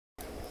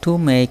To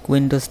make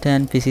Windows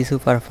 10 PC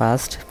super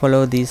fast,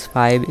 follow these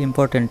 5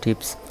 important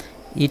tips.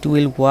 It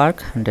will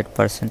work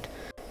 100%.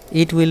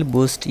 It will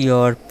boost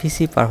your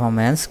PC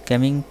performance,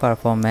 gaming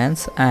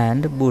performance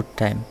and boot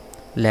time.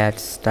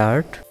 Let's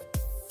start.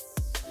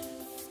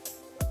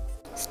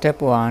 Step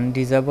 1.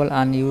 Disable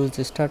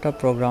unused startup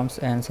programs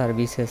and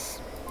services.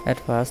 At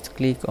first,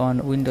 click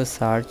on Windows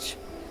Search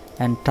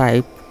and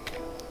type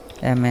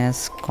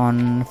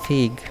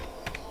msconfig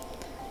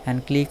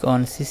and click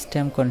on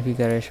System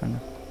Configuration.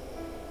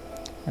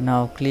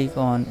 Now click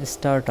on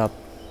Startup.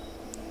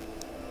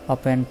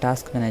 Open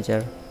Task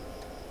Manager.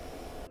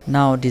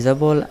 Now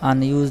disable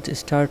unused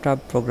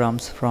startup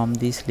programs from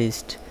this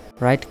list.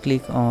 Right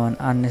click on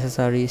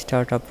unnecessary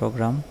startup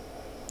program.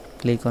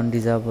 Click on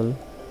Disable.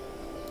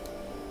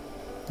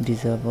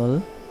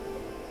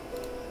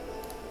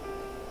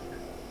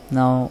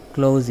 Now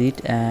close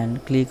it and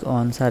click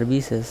on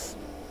Services.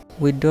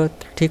 Withdraw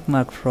tick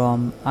mark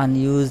from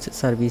unused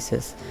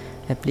services.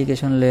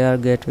 Application layer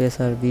gateway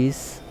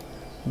service.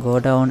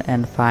 Go down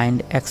and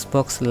find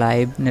Xbox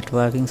Live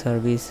networking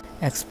service,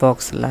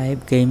 Xbox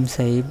Live game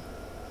save,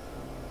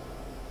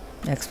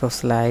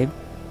 Xbox Live,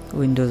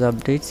 Windows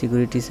Update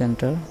Security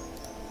Center,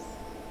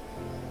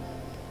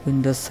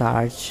 Windows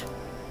Search,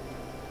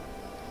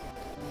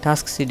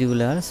 Task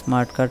Scheduler,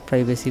 Smart Card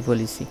Privacy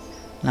Policy.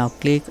 Now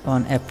click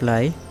on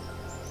Apply.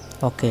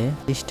 OK.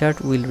 Restart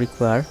will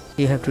require.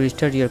 You have to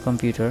restart your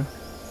computer.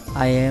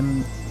 I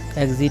am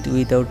exit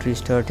without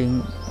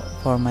restarting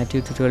for my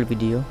tutorial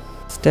video.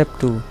 Step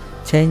 2.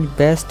 Change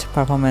best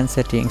performance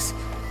settings.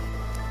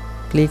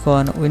 Click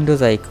on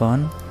Windows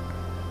icon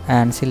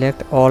and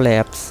select all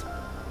apps.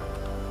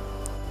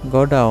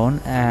 Go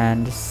down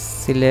and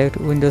select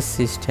Windows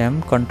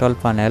System Control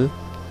Panel.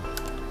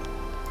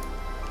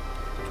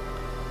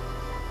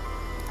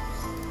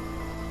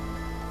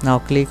 Now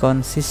click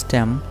on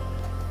System.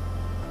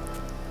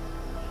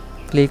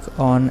 Click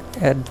on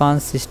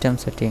Advanced System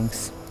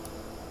Settings.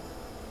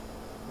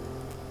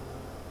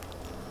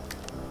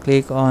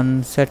 Click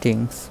on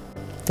Settings.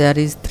 There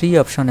is 3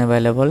 options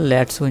available.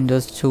 Let's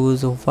Windows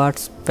choose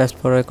what's best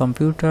for a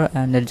computer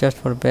and adjust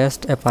for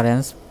best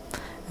appearance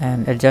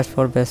and adjust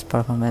for best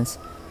performance.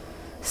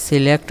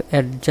 Select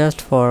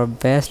Adjust for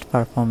best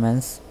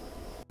performance.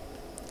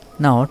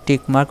 Now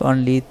tick mark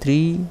only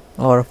 3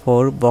 or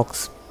 4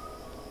 box.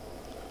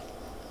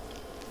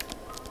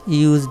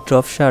 Use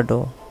drop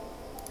shadow.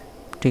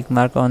 Tick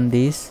mark on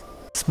this.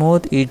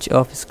 Smooth edge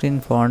of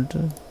screen font.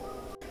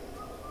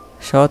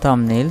 Show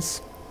thumbnails.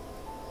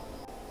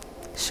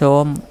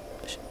 Show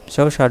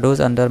shadows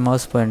under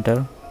mouse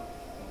pointer.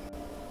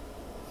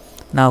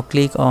 Now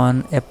click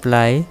on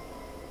Apply.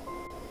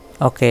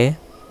 OK.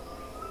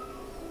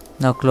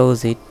 Now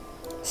close it.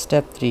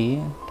 Step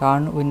 3.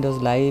 Turn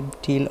Windows Live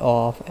till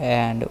off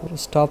and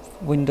stop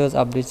Windows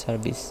Update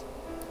service.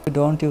 If you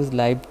don't use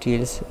live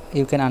tills,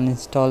 you can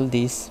uninstall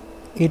this.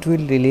 It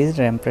will release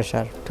RAM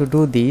pressure. To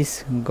do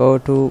this, go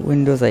to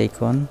Windows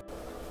icon.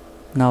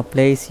 Now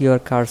place your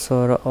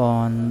cursor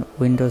on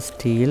Windows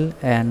till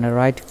and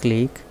right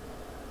click.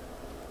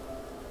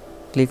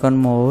 Click on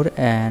More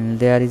and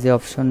there is the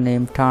option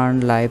named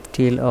Turn Live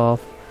Till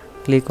Off.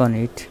 Click on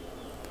it.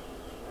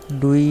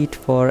 Do it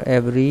for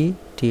every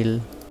till,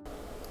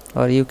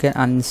 or you can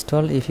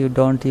uninstall if you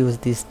don't use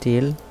this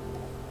till.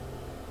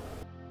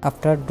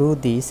 After do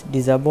this,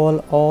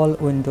 disable all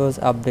Windows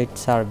Update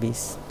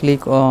service.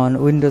 Click on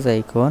Windows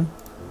icon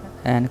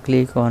and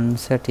click on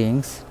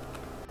Settings.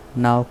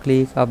 Now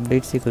click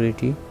Update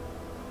Security.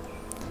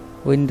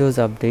 Windows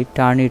Update,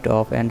 turn it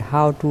off, and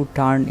how to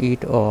turn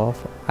it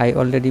off I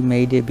already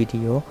made a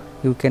video.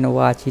 You can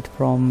watch it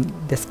from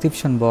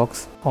description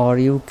box, or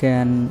you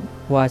can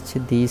watch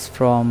this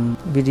from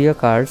video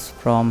cards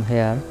from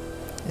here.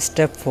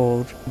 Step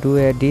 4. Do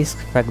a disk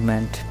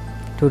fragment.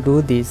 To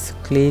do this,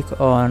 click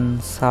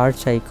on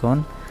search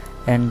icon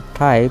and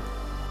type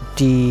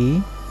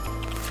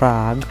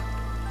defrag.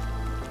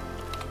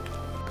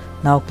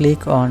 Now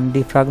click on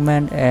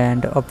defragment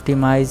and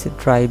optimize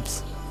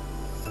drives.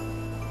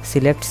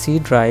 Select C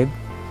drive,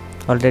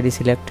 already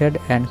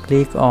selected, and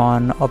click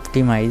on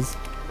optimize.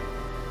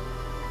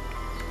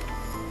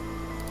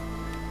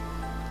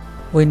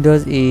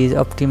 Windows is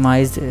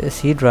optimized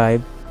C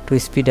drive to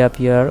speed up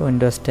your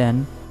Windows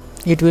 10.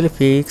 It will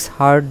fix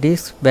hard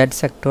disk, bad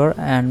sector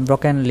and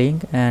broken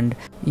link, and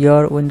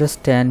your Windows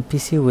 10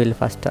 PC will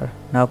faster.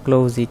 Now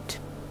close it.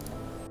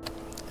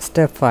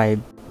 Step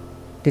 5.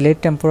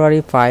 Delete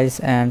temporary files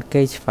and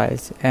cache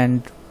files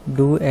and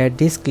do a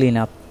disk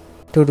cleanup.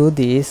 To do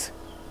this,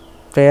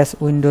 press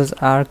Windows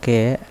R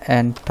key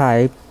and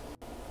type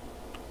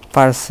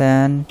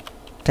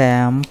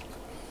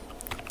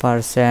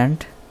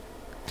 %temp%.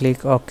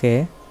 Click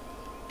OK.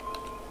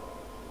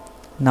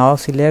 Now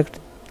select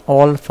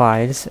all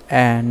files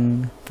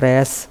and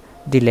press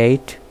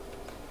delete.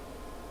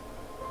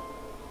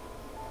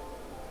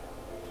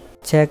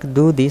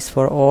 Do this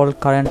for all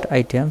current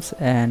items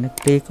and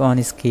click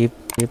on skip.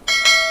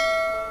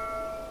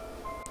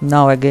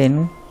 Now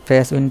again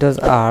press Windows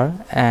R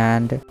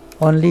and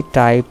only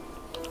type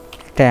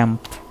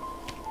temp.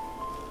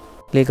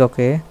 Click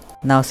OK.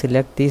 Now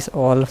select these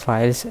all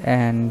files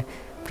and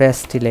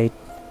press delete.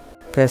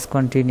 Press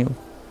continue.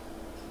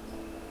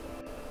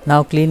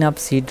 Now clean up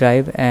C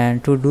drive,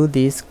 and to do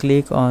this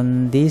click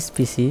on this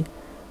PC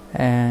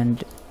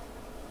and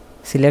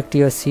select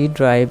your C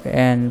drive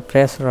and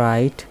press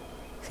right.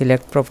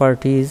 Select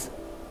properties,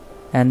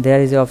 and there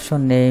is an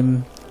option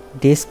named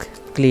disk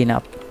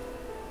cleanup.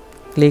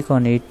 Click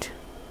on it.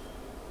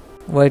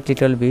 Wait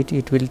little bit,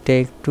 it will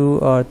take 2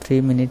 or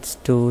 3 minutes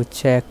to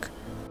check.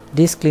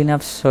 Disk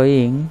cleanup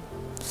showing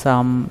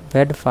some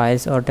bad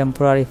files or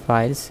temporary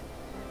files.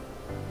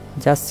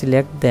 Just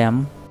select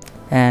them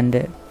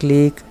and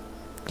click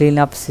clean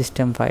up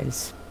system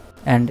files,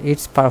 and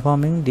it's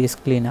performing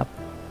disk cleanup.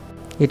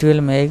 It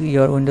will make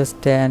your Windows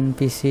 10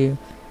 PC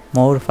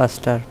more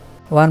faster.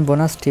 One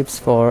bonus tips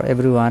for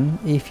everyone: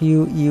 if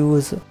you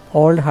use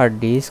old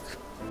hard disk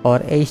or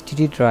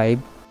HDD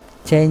drive,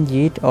 change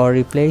it or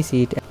replace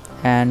it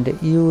and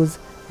use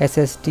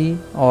SSD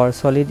or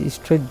solid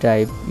state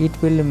drive.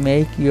 It will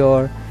make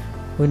your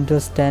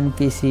Windows 10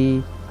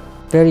 PC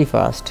very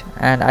fast,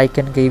 and I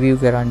can give you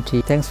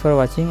guarantee. Thanks for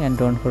watching, and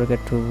don't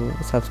forget to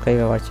subscribe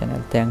our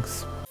channel.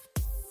 Thanks.